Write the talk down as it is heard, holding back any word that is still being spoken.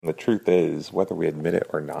The truth is, whether we admit it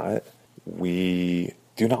or not, we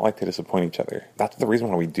do not like to disappoint each other. That's the reason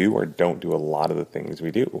why we do or don't do a lot of the things we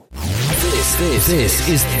do. This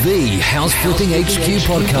is the House Flipping HQ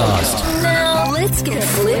podcast. Now let's get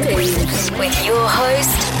flipping with your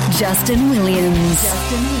host, Justin Williams.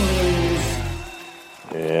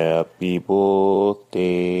 Happy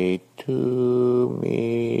birthday to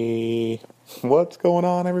me. What's going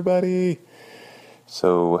on, everybody?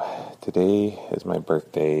 So today is my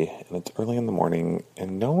birthday, and it's early in the morning,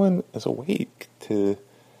 and no one is awake to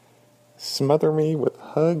smother me with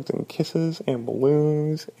hugs and kisses and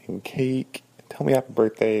balloons and cake and tell me happy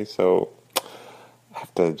birthday. So I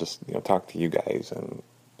have to just talk to you guys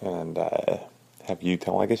and have you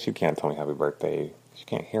tell. I guess you can't tell me happy birthday. You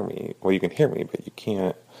can't hear me. Well, you can hear me, but you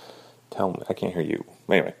can't tell me. I can't hear you.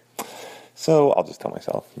 Anyway, so I'll just tell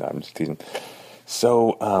myself. No, I'm just teasing.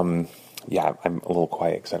 So yeah, I'm a little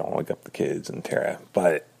quiet because I don't want to wake up the kids and Tara.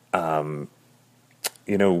 But,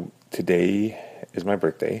 today is my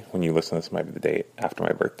birthday. When you listen, this might be the day after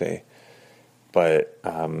my birthday. But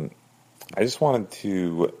I just wanted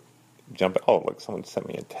to jump. Oh, look, someone sent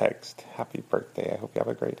me a text. Happy birthday. I hope you have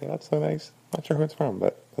a great day. That's so nice. Not sure who it's from,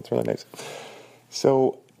 but that's really nice.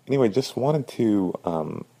 So, anyway, just wanted to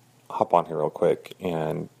hop on here real quick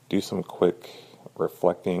and do some quick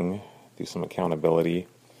reflecting, do some accountability.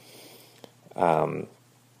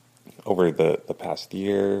 Over the past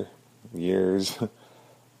years, kind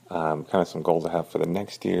of some goals I have for the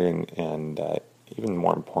next year and even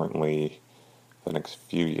more importantly, the next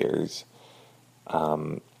few years.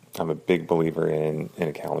 I'm a big believer in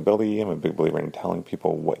accountability. I'm a big believer in telling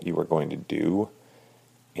people what you are going to do.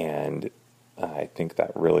 And I think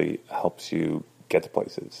that really helps you get to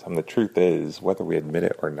places. The truth is, whether we admit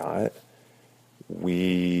it or not,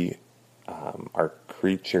 we are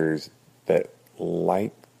creatures that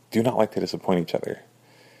do not like to disappoint each other.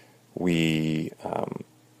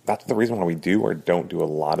 That's the reason why we do or don't do a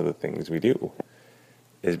lot of the things we do,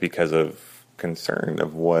 is because of concern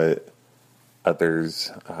of what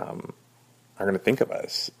others are going to think of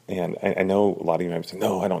us. And I know a lot of you might say,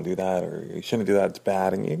 no, I don't do that, or you shouldn't do that, it's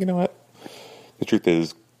bad. And you know what? The truth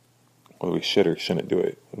is, whether we should or shouldn't do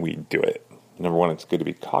it, we do it. Number one, it's good to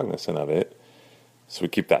be cognizant of it, so we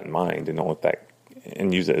keep that in mind and don't let that,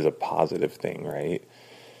 and use it as a positive thing, right?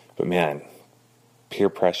 But man, peer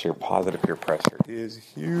pressure, positive peer pressure is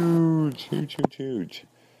huge.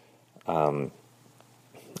 And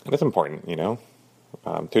it's important, to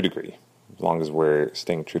a degree, as long as we're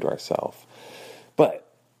staying true to ourselves. But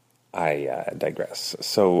I digress.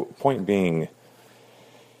 So point being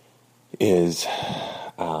is,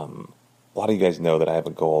 a lot of you guys know that I have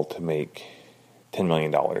a goal to make $10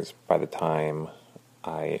 million by the time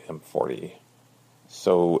I am 40.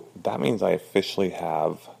 So that means I officially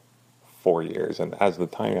have 4 years. And as the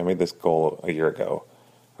time I made this goal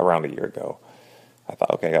around a year ago, I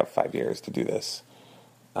thought, okay, I got 5 years to do this.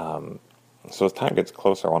 So as time gets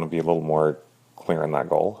closer, I want to be a little more clear on that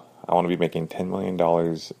goal. I want to be making $10 million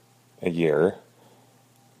a year,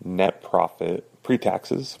 net profit,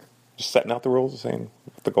 pre-taxes, just setting out the rules, saying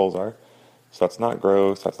what the goals are. So that's not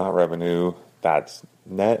gross, that's not revenue, that's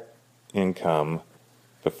net income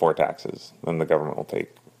before taxes. Then the government will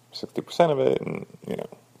take 60% of it, and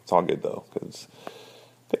it's all good though, because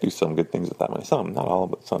they do some good things with that money. Some, not all,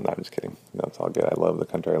 but some. No, I'm just kidding. No, it's all good. I love the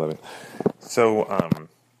country I live in. So,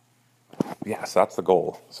 so that's the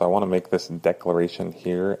goal. So I want to make this declaration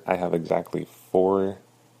here. I have exactly 4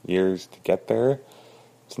 years to get there.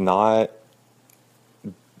 It's not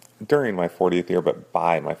during my 40th year, but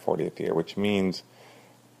by my 40th year, which means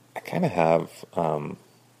I kind of have,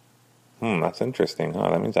 that's interesting,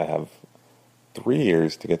 huh? That means I have 3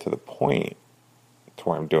 years to get to the point to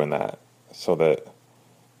where I'm doing that, so that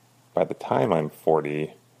by the time I'm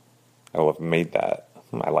 40, I will have made that.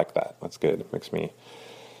 I like that. That's good. It makes me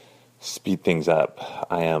speed things up.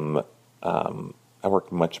 I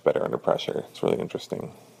work much better under pressure. It's really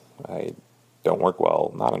interesting. I don't work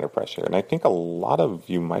well not under pressure. And I think a lot of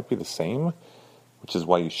you might be the same, which is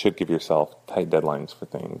why you should give yourself tight deadlines for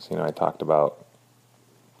things. I talked about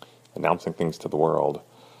announcing things to the world.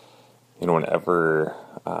 Whenever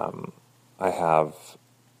I have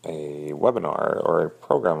a webinar or a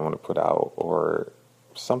program I'm going to put out or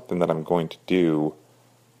something that I'm going to do,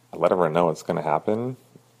 I let everyone know it's going to happen,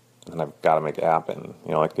 and I've got to make it happen.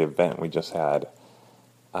 Like the event we just had,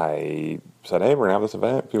 I said, hey, we're going to have this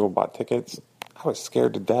event. People bought tickets. I was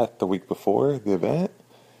scared to death the week before the event,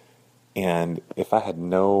 and if I had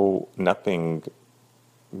nothing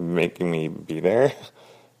making me be there,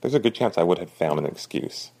 there's a good chance I would have found an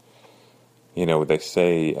excuse. They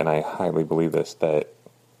say, and I highly believe this, that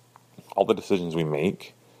all the decisions we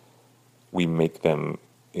make we make them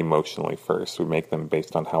emotionally first. We make them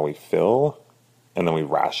based on how we feel, and then we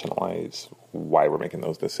rationalize why we're making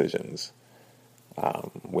those decisions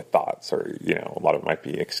with thoughts, or, a lot of it might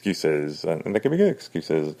be excuses, and they can be good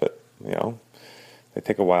excuses, but, they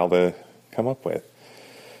take a while to come up with.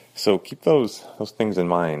 So keep those things in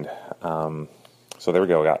mind. So there we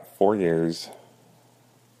go. We got 4 years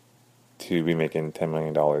to be making $10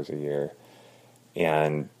 million a year.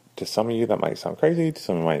 And to some of you, that might sound crazy. To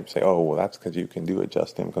some of you might say, oh, well, that's because you can do it,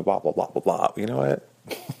 Justin, because blah, blah, blah, blah, blah. You know what?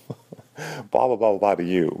 Blah, blah, blah, blah to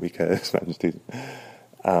you, because I'm just teasing.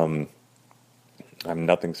 I'm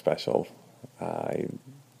nothing special. I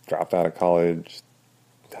dropped out of college,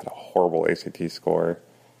 had a horrible ACT score.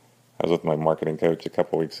 I was with my marketing coach a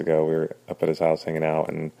couple weeks ago. We were up at his house hanging out,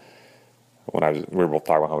 and when we were both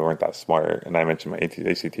talking about how we weren't that smart, and I mentioned my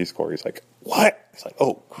ACT score, he's like, what? It's like,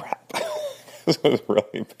 oh, crap. This was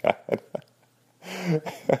really bad.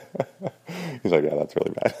 He's like, yeah, that's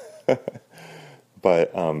really bad.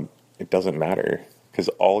 But it doesn't matter, because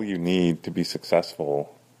all you need to be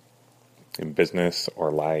successful in business or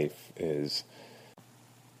life is...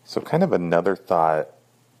 So kind of another thought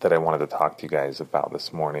that I wanted to talk to you guys about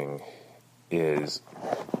this morning is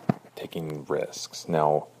taking risks.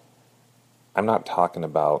 Now, I'm not talking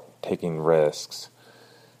about taking risks,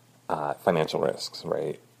 financial risks,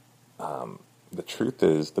 right? The truth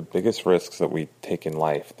is, the biggest risks that we take in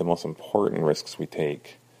life, the most important risks we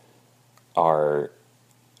take, are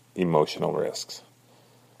emotional risks.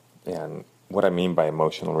 And what I mean by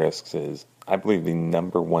emotional risks is, I believe the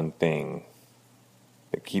number one thing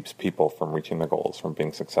that keeps people from reaching their goals, from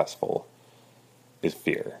being successful, is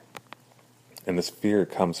fear. And this fear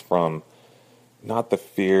comes from not the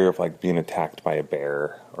fear of like being attacked by a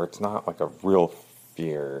bear, or it's not like a real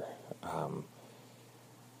fear.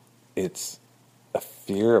 It's a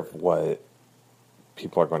fear of what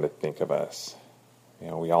people are going to think of us.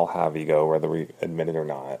 We all have ego, whether we admit it or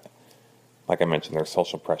not. Like I mentioned, there's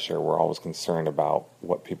social pressure. We're always concerned about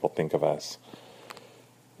what people think of us.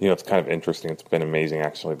 It's kind of interesting. It's been amazing,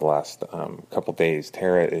 actually, the last couple days.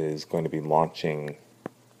 Tara is going to be launching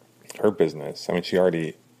her business. I mean, she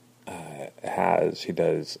already has. She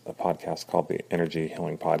does a podcast called the Energy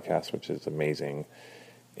Healing Podcast, which is amazing.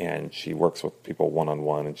 And she works with people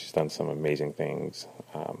one-on-one, and she's done some amazing things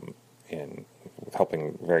in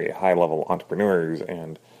helping very high-level entrepreneurs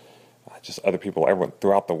and just other people, everyone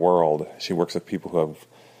throughout the world. She works with people who have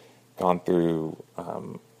gone through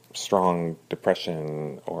strong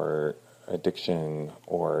depression or addiction,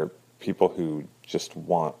 or people who just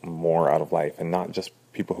want more out of life, and not just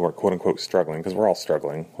people who are quote-unquote struggling, because we're all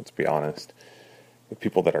struggling, let's be honest, but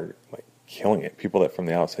people that are like killing it, people that from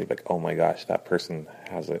the outside like, oh my gosh, that person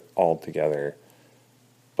has it all together.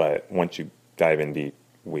 But once you dive in deep,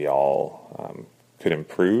 we all could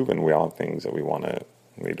improve, and we all have things that we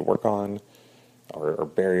need to work on, or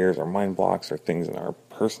barriers, or mind blocks, or things in our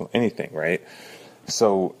personal, anything, right?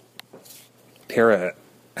 So Tara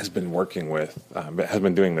has been has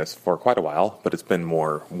been doing this for quite a while, but it's been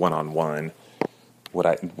more one-on-one, what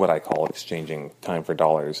I call exchanging time for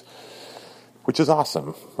dollars, which is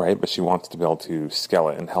awesome, right? But she wants to be able to scale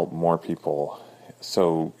it and help more people.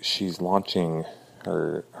 So she's launching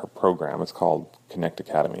her program. It's called Connect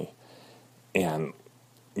Academy. And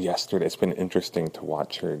yesterday, it's been interesting to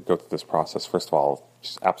watch her go through this process. First of all,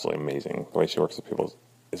 she's absolutely amazing. The way she works with people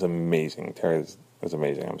is amazing. Tara is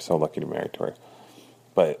amazing. I'm so lucky to be married to her.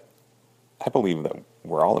 But I believe that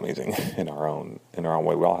we're all amazing in our own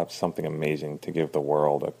way. We all have something amazing to give the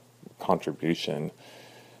world, a contribution.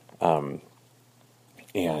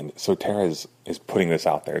 And so Tara is putting this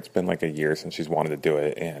out there. It's been like a year since she's wanted to do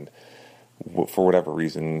it, and for whatever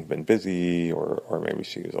reason, been busy, or maybe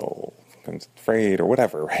she was all afraid, or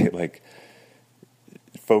whatever, right? Like,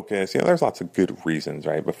 focus. There's lots of good reasons,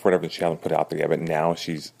 right? But for whatever, she hasn't put it out there yet. But now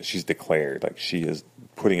she's declared, like, she is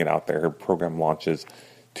putting it out there. Her program launches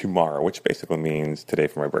tomorrow, which basically means today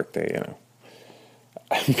for my birthday.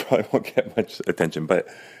 I probably won't get much attention, but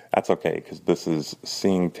that's okay, because this is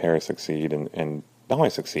seeing Tara succeed, and not only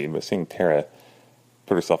succeed, but seeing Tara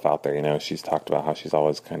put herself out there. She's talked about how she's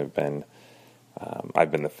always kind of been,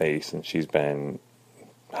 I've been the face, and she's been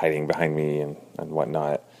hiding behind me and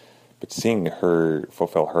whatnot. But seeing her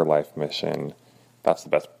fulfill her life mission, that's the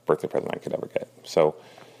best birthday present I could ever get. So,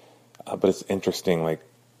 but it's interesting, like,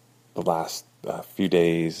 the last few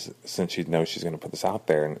days since she knows she's going to put this out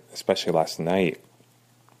there, and especially last night,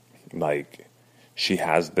 like, she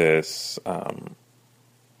has this,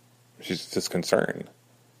 she's just concerned.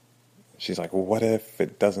 She's like, well, what if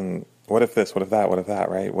it doesn't, what if this, what if that,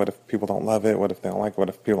 right? What if people don't love it? What if they don't like it? What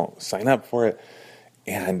if people don't sign up for it?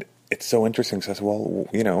 And it's so interesting. So I said,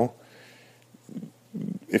 well,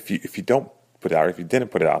 if you don't put it out, if you didn't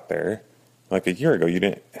put it out there, like a year ago, you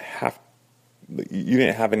didn't have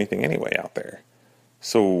anything anyway out there.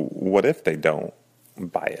 So what if they don't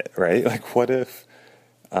buy it, right? Like, what if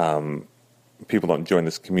people don't join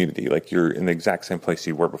this community? Like, you're in the exact same place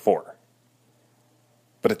you were before.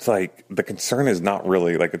 But it's like, the concern is not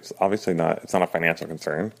really, like, it's obviously not, it's not a financial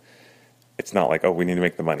concern. It's not like, oh, we need to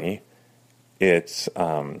make the money. It's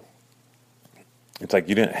like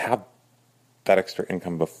you didn't have that extra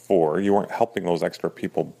income before. You weren't helping those extra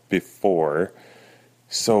people before.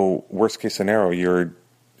 So worst case scenario, you're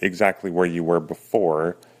exactly where you were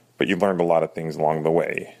before, but you learned a lot of things along the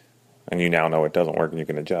way. And you now know it doesn't work and you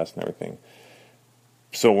can adjust and everything.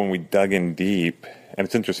 So when we dug in deep, and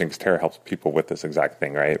it's interesting because Tara helps people with this exact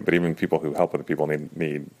thing, right? But even people who help other people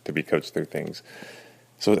need to be coached through things.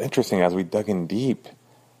 So it's interesting, as we dug in deep,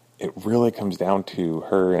 it really comes down to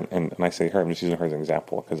her, and I say her, I'm just using her as an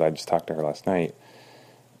example because I just talked to her last night,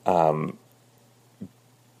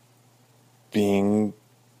 being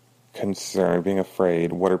concerned, being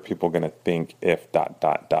afraid, what are people going to think if ...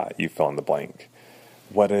 you fill in the blank?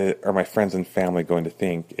 What are my friends and family going to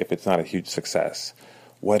think if it's not a huge success?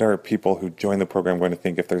 What are people who join the program going to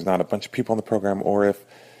think if there's not a bunch of people in the program, or if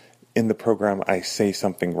in the program I say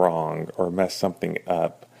something wrong or mess something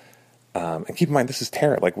up? And keep in mind, this is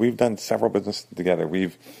Tara. Like, we've done several businesses together.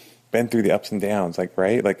 We've been through the ups and downs, like,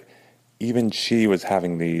 right? Like, even she was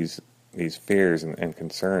having these fears and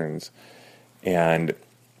concerns, and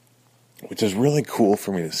which is really cool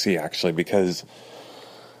for me to see, actually, because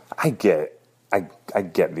I get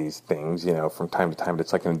these things, you know, from time to time, but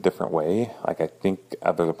it's like in a different way. Like, I think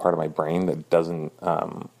there's a part of my brain that doesn't,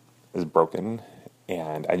 is broken,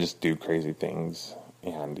 and I just do crazy things.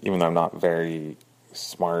 And even though I'm not very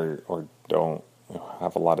smart or don't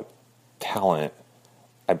have a lot of talent,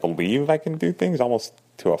 I believe I can do things almost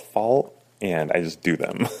to a fault, and I just do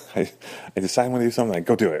them. I decide I want to do something, I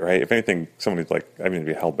go do it, right? If anything, somebody's like, I'm going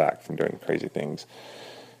to be held back from doing crazy things.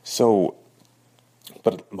 So,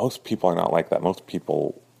 but most people are not like that. Most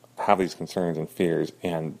people have these concerns and fears,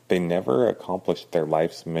 and they never accomplish their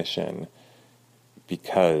life's mission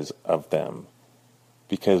because of them.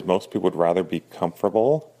 Because most people would rather be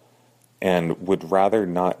comfortable and would rather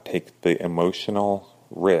not take the emotional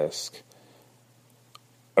risk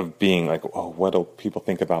of being like, oh, what do people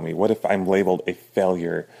think about me? What if I'm labeled a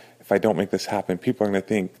failure? If I don't make this happen, people are going to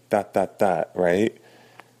think that, right?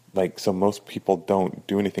 Like, so most people don't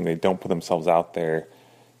do anything. They don't put themselves out there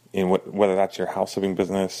in whether that's your house flipping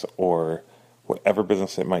business or whatever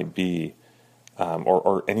business it might be,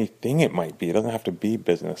 or anything it might be. It doesn't have to be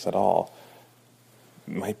business at all.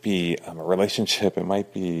 It might be a relationship. It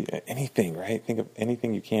might be anything, right? Think of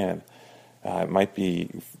anything you can. It might be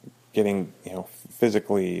getting,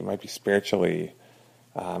 physically. It might be spiritually.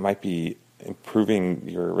 It might be improving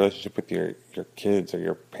your relationship with your kids or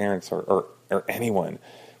your parents or anyone.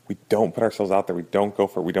 We don't put ourselves out there. We don't go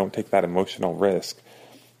for it. We don't take that emotional risk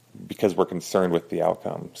because we're concerned with the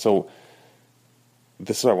outcome. So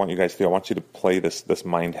this is what I want you guys to do. I want you to play this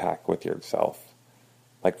mind hack with yourself.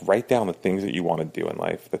 Like, write down the things that you want to do in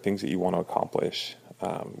life, the things that you want to accomplish.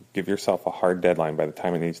 Give yourself a hard deadline by the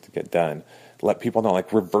time it needs to get done. Let people know,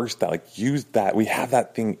 like, reverse that, like, use that. We have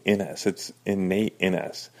that thing in us. It's innate in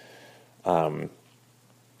us. I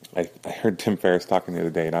heard Tim Ferriss talking the other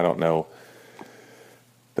day, and I don't know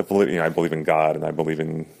the validity. I believe in God, and I believe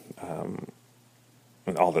in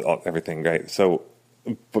everything, right? So,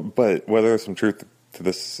 but whether there's some truth to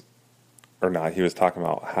this or not, he was talking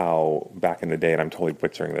about how back in the day, and I'm totally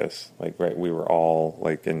butchering this, like, right, we were all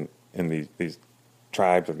like in these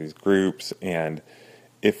tribes or these groups, and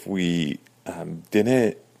if we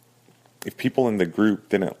if people in the group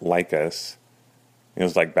didn't like us, it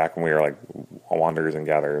was like back when we were like wanderers and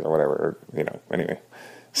gatherers or whatever, anyway.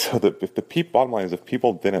 So bottom line is, if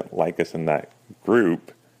people didn't like us in that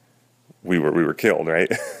group, we were killed,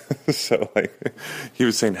 right? So, like, he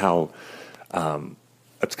was saying how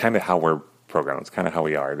that's kind of how we're programmed. It's kind of how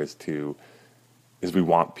we are. Is we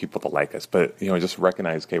want people to like us, but just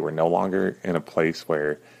recognize, okay, we're no longer in a place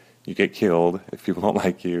where you get killed if people don't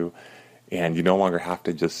like you, and you no longer have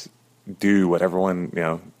to just do what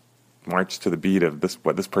everyone march to the beat of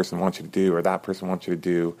what this person wants you to do or that person wants you to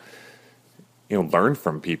do. Learn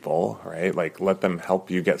from people, right? Like, let them help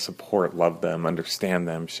you get support, love them, understand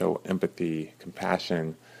them, show empathy,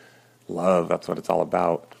 compassion, love. That's what it's all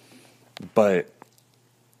about. But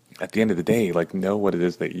at the end of the day, like, know what it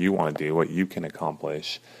is that you want to do, what you can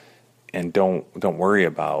accomplish, and don't worry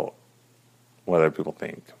about what other people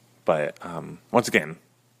think. But once again,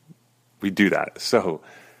 we do that. So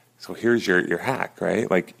here's your hack, right?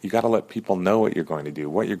 Like, you got to let people know what you're going to do,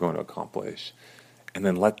 what you're going to accomplish. and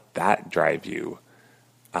then let that drive you.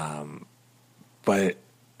 But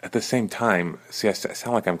at the same time, see, I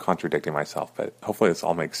sound like I'm contradicting myself, but hopefully this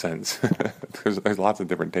all makes sense. There's lots of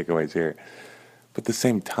different takeaways here. But at the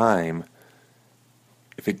same time,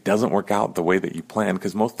 if it doesn't work out the way that you plan,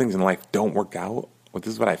 because most things in life don't work out, well,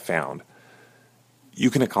 this is what I found. You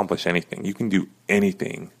can accomplish anything. You can do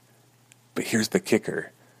anything. But here's the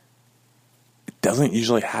kicker. It doesn't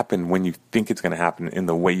usually happen when you think it's going to happen in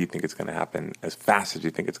the way you think it's going to happen, as fast as you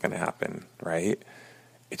think it's going to happen, right?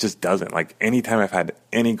 It just doesn't. Like, anytime I've had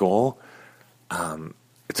any goal,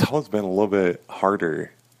 it's always been a little bit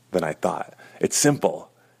harder than I thought. It's simple.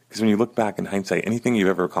 Because when you look back in hindsight, anything you've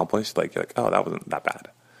ever accomplished, like, you're like, oh, that wasn't that bad.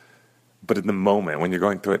 But in the moment, when you're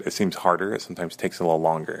going through it, it seems harder. It sometimes takes a little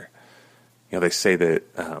longer. You know, they say that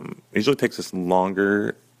it usually takes us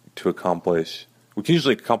longer to accomplish. We can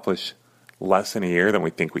usually accomplish less in a year than we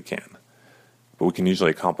think we can. But we can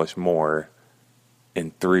usually accomplish more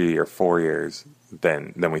in 3 or 4 years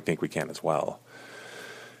than we think we can as well.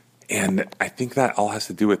 And I think that all has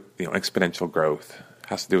to do with, exponential growth. It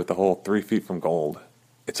has to do with the whole 3 feet from gold.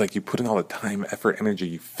 It's like you put in all the time, effort, energy,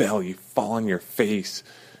 you fail, you fall on your face,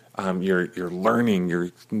 you're learning, you're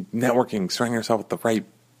networking, surrounding yourself with the right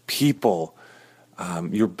people,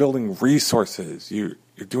 you're building resources, you're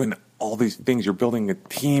doing all these things, you're building a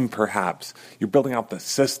team perhaps, you're building out the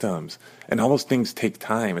systems, and all those things take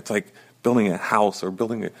time. It's like building a house or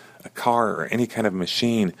building a car or any kind of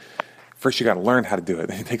machine. First you got to learn how to do it,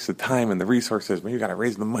 then it takes the time and the resources, maybe you got to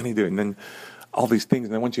raise the money to do it, and then all these things.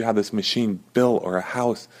 And then once you have this machine built or a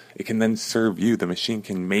house, it can then serve you. The machine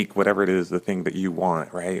can make whatever it is, the thing that you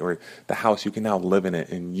want, right? Or the house, you can now live in it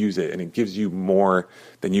and use it. And it gives you more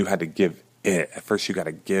than you had to give it. At first, you got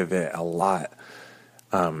to give it a lot.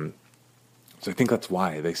 So I think that's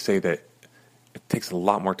why they say that it takes a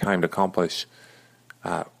lot more time to accomplish.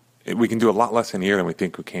 We can do a lot less in a year than we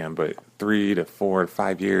think we can, but 3 to 4 to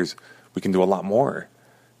 5 years, we can do a lot more.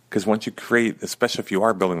 Because once you create, especially if you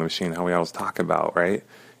are building the machine, how we always talk about, right?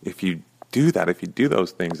 If you do that, if you do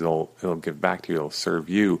those things, it'll give back to you, it'll serve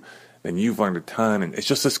you. Then you've learned a ton, and it's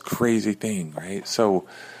just this crazy thing, right? So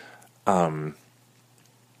yeah,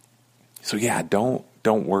 don't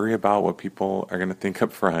worry about what people are going to think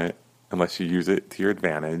up front unless you use it to your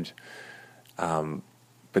advantage.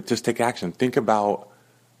 But just take action. Think about,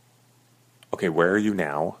 okay, where are you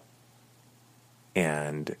now?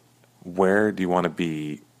 And where do you want to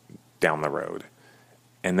be down the road?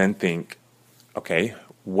 And then think, okay,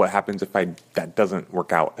 what happens if that doesn't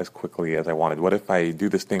work out as quickly as I wanted? What if I do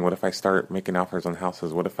this thing? What if I start making offers on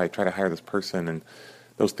houses? What if I try to hire this person and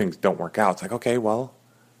those things don't work out? It's like, okay, well,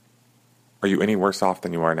 are you any worse off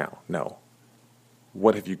than you are now? No.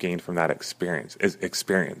 What have you gained from that experience?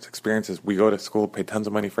 Experience is, we go to school, pay tons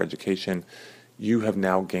of money for education. You have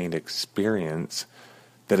now gained experience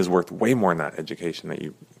that is worth way more than that education that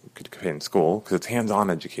you could pay in school, because it's hands-on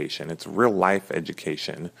education. It's real life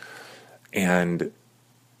education. And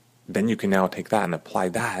then you can now take that and apply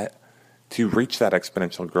that to reach that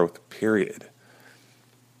exponential growth period.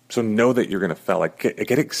 So know that you're going to fail. Like,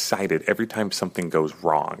 get excited every time something goes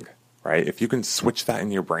wrong, right? If you can switch that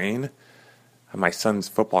in your brain. My son's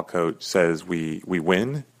football coach says we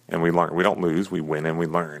win and we learn. We don't lose, we win and we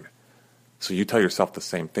learn. So you tell yourself the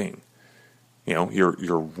same thing.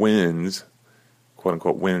 Your wins, quote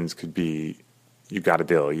unquote wins, could be you got a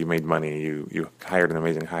deal, you made money, you hired an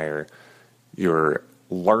amazing hire. Your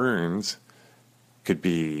learns could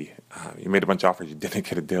be you made a bunch of offers, you didn't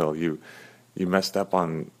get a deal, you messed up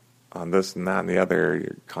on this and that and the other,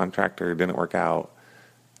 your contractor didn't work out,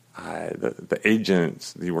 the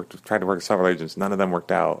agents, tried to work with several agents, none of them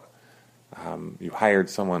worked out, you hired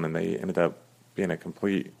someone and they ended up being a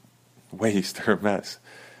complete waste or a mess.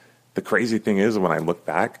 The crazy thing is, when I look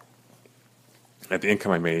back at the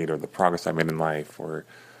income I made or the progress I made in life or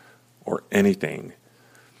anything,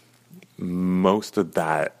 most of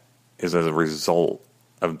that is as a result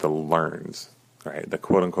of the learns, right? The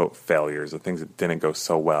quote-unquote failures, the things that didn't go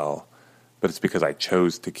so well. But it's because I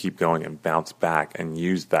chose to keep going and bounce back and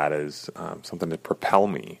use that as something to propel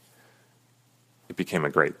me. It became a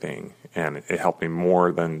great thing, and it helped me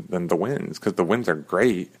more than the wins, because the wins are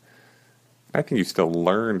great. I think you still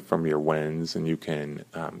learn from your wins, and you can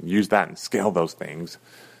use that and scale those things,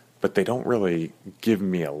 but they don't really give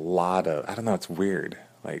me a lot of, I don't know, it's weird.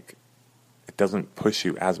 Like, it doesn't push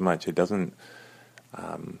you as much. It doesn't,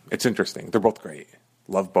 it's interesting. They're both great.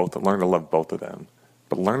 Learn to love both of them,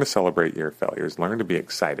 but learn to celebrate your failures. Learn to be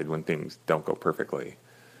excited when things don't go perfectly.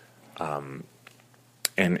 And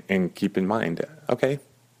keep in mind, okay,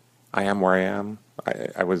 I am where I am. I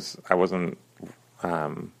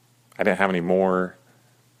didn't have any more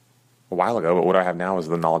a while ago, but what I have now is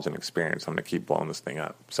the knowledge and experience. I'm going to keep blowing this thing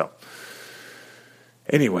up. So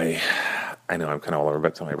anyway, I know I'm kind of all over, but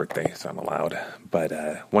it's on my birthday, so I'm allowed. But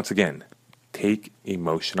once again, take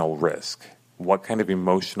emotional risk. What kind of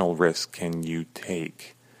emotional risk can you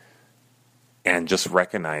take? And just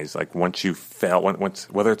recognize, like, once you fail,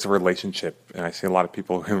 whether it's a relationship, and I see a lot of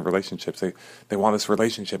people in relationships, they want this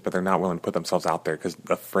relationship, but they're not willing to put themselves out there because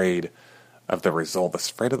afraid of the result,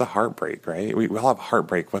 afraid of the heartbreak, right? We all have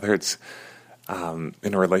heartbreak, whether it's in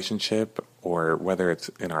a relationship or whether it's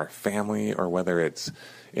in our family or whether it's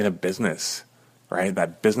in a business, right?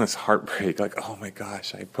 That business heartbreak, like, oh my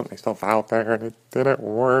gosh, I put myself out there and it didn't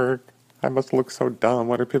work. I must look so dumb.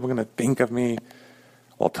 What are people going to think of me?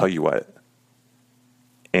 Well, I'll tell you what.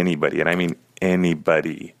 Anybody, and I mean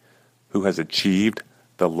anybody, who has achieved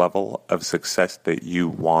the level of success that you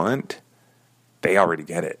want, they already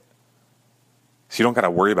get it. So you don't got to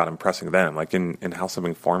worry about impressing them. Like in House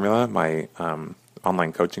Flipping Formula, my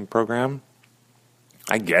online coaching program,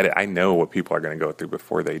 I get it. I know what people are going to go through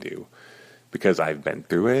before they do because I've been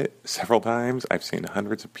through it several times. I've seen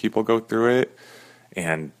hundreds of people go through it,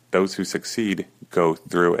 and those who succeed go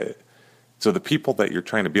through it. So the people that you're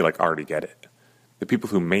trying to be like already get it. The people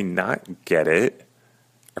who may not get it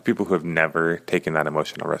are people who have never taken that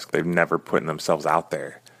emotional risk. They've never put themselves out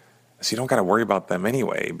there. So you don't got to worry about them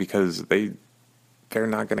anyway because they're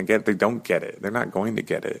not going to get it. They don't get it. They're not going to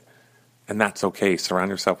get it. And that's okay.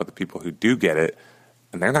 Surround yourself with the people who do get it,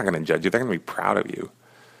 and they're not going to judge you. They're going to be proud of you.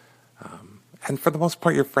 And for the most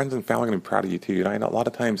part, your friends and family are going to be proud of you too. You know, a lot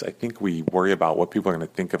of times I think we worry about what people are going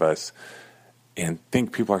to think of us and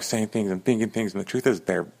think people are saying things and thinking things, and the truth is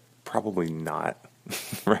they're probably not.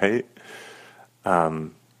 Right?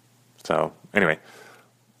 So anyway,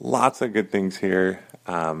 lots of good things here.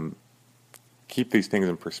 Keep these things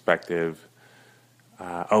in perspective.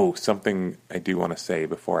 Something I do want to say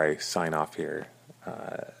before I sign off here,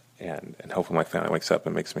 and hopefully my family wakes up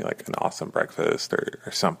and makes me like an awesome breakfast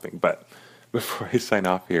or something. But before I sign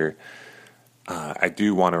off here, I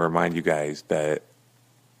do want to remind you guys that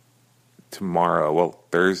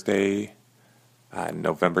Thursday,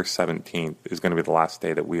 November 17th is going to be the last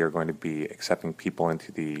day that we are going to be accepting people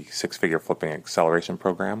into the six-figure flipping acceleration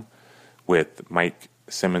program with Mike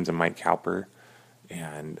Simmons and Mike Cowper.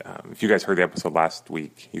 And if you guys heard the episode last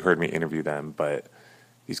week, you heard me interview them, but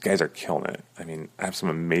these guys are killing it. I mean, I have some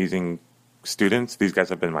amazing students. These guys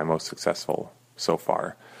have been my most successful so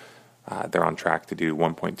far. They're on track to do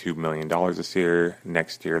 $1.2 million this year.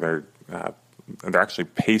 Next year, they're actually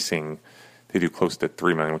pacing. They do close to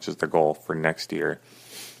 $3 million, which is their goal for next year.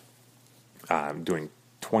 Doing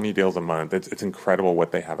 20 deals a month. It's incredible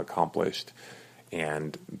what they have accomplished.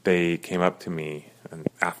 And they came up to me and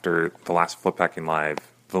after the last Flip Hacking Live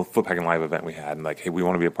event we had, and like, hey, we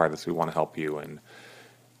want to be a part of this. We want to help you. And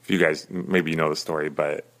if you guys, maybe you know the story,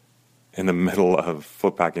 but in the middle of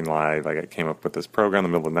Flip Hacking Live, I came up with this program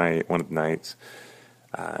in the middle of the night, one of the nights,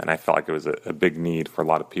 and I felt like it was a big need for a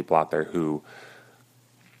lot of people out there who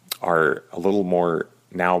are a little more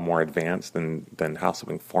advanced than House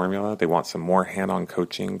Flipping Formula. They want some more hand-on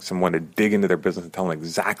coaching, someone to dig into their business and tell them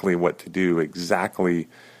exactly what to do, exactly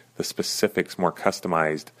the specifics, more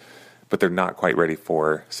customized, but they're not quite ready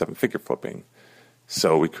for seven-figure flipping.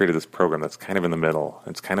 So we created this program that's kind of in the middle.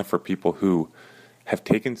 It's kind of for people who have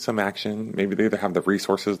taken some action. Maybe they either have the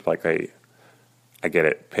resources, like I get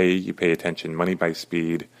it, you pay attention, money by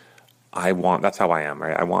speed. That's how I am,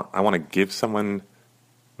 right? I want to give someone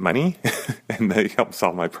money and they help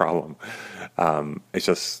solve my problem. It's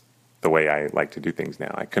just the way I like to do things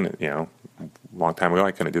now. I couldn't, a long time ago,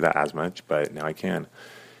 I couldn't do that as much, but now I can.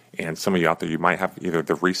 And some of you out there, you might have either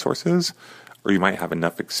the resources or you might have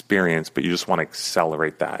enough experience, but you just want to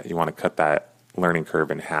accelerate that. You want to cut that learning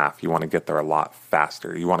curve in half. You want to get there a lot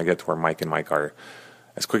faster. You want to get to where Mike and Mike are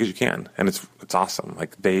as quick as you can. And it's awesome.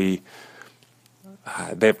 Like they've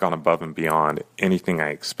gone above and beyond anything I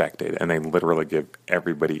expected, and they literally give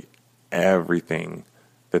everybody everything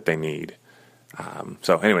that they need.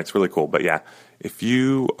 So anyway, it's really cool. But yeah, if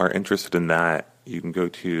you are interested in that, you can go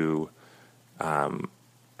to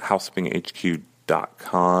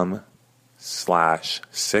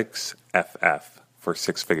houseflippinghq.com/6FF for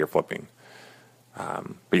six-figure flipping.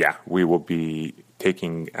 But yeah, we will be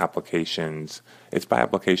taking applications. It's by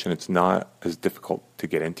application. It's not as difficult to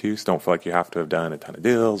get into, so don't feel like you have to have done a ton of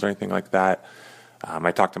deals or anything like that.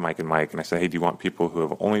 I talked to Mike and I said, hey, do you want people who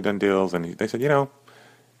have only done deals? And they said, as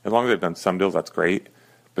long as they've done some deals, that's great.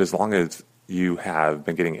 But as long as you have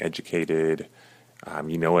been getting educated,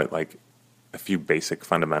 like a few basic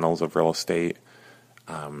fundamentals of real estate,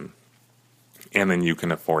 and then you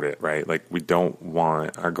can afford it, right? Like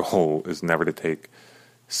our goal is never to take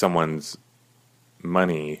someone's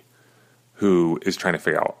money who is trying to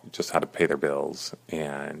figure out just how to pay their bills.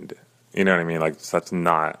 And you know what I mean? Like, that's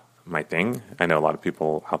not my thing. I know a lot of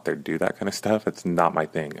people out there do that kind of stuff. It's not my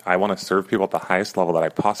thing. I want to serve people at the highest level that I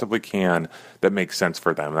possibly can that makes sense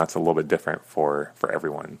for them. That's a little bit different for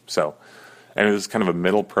everyone. So, and it was kind of a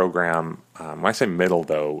middle program. When I say middle,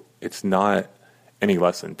 though, it's not any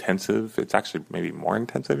less intensive. It's actually maybe more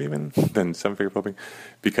intensive even than seven-figure flipping,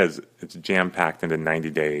 because it's jam-packed into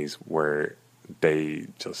 90 days where they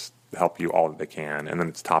just help you all that they can. And then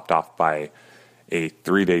it's topped off by a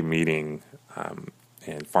 3-day meeting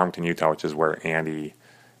in Farmington, Utah, which is where Andy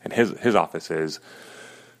and his office is,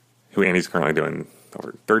 who Andy's currently doing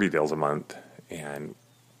over 30 deals a month. And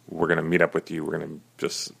we're going to meet up with you. We're going to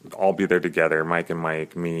just all be there together, Mike and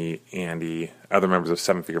Mike, me, Andy, other members of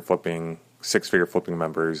seven-figure flipping, six-figure flipping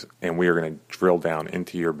members, and we are going to drill down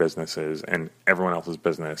into your businesses and everyone else's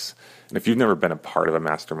business. And if you've never been a part of a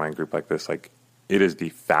mastermind group like this, like, it is the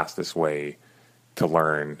fastest way to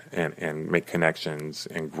learn and make connections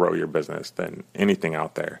and grow your business than anything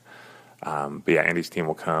out there. But yeah, Andy's team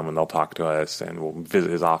will come and they'll talk to us and we'll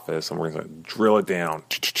visit his office and we're going to drill it down.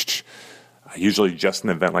 Usually just an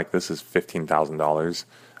event like this is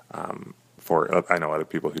 $15,000 for, I know other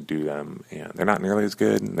people who do them and they're not nearly as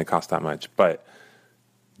good and they cost that much. But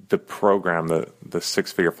the program, the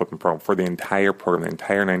six-figure flipping program, for the entire program, the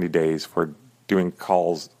entire 90 days, for doing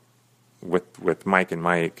calls with Mike and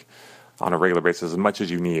Mike on a regular basis, as much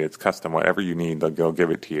as you need. It's custom. Whatever you need, they'll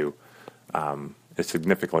give it to you. It's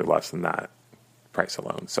significantly less than that price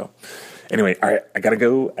alone. So anyway, all right, I got to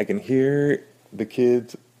go. I can hear the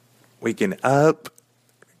kids waking up,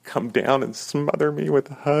 come down and smother me with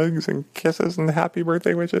hugs and kisses and happy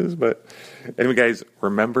birthday wishes. But anyway, guys,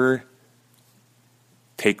 remember,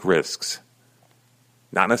 take risks.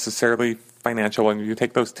 Not necessarily financial, and you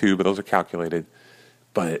take those too, but those are calculated.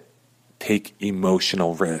 But take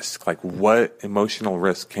emotional risk. Like, what emotional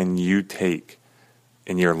risk can you take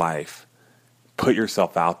in your life? Put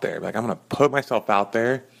yourself out there. Like, I'm going to put myself out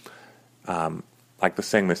there. Like the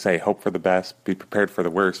saying they say, hope for the best, be prepared for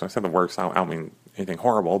the worst. When I say the worst, I don't mean anything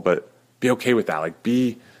horrible, but be okay with that. Like,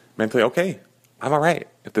 be mentally okay. I'm all right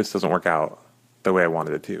if this doesn't work out the way I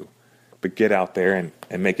wanted it to. But get out there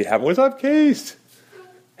and make it happen. What's up, Case?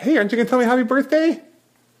 Hey, aren't you going to tell me happy birthday?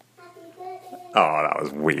 Oh, that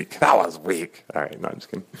was weak. That was weak. All right, no, I'm just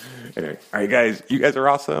kidding. Anyway, all right, guys, you guys are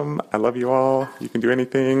awesome. I love you all. You can do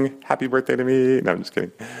anything. Happy birthday to me. No, I'm just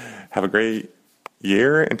kidding. Have a great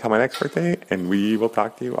year until my next birthday, and we will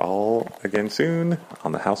talk to you all again soon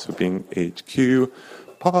on the House Flipping HQ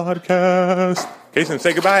podcast. Jason,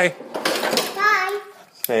 say goodbye. Bye.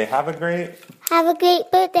 Say have a great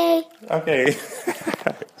birthday. Okay.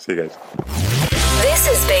 See you guys. This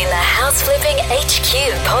has been the House Flipping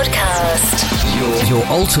HQ podcast. Your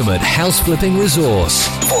ultimate house flipping resource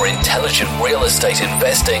for intelligent real estate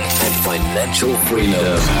investing and financial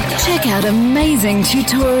freedom. Check out amazing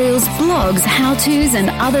tutorials, blogs, how-tos, and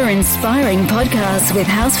other inspiring podcasts with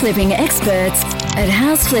house flipping experts at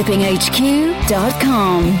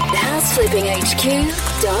houseflippinghq.com.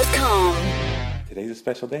 houseflippinghq.com. Today's a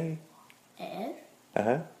special day. And?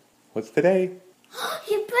 What's today?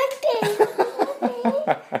 Your birthday.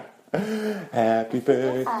 Happy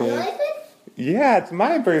birthday. My birthday? Yeah, it's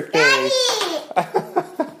my birthday.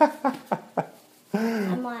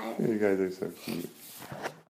 Come on. You guys are so cute.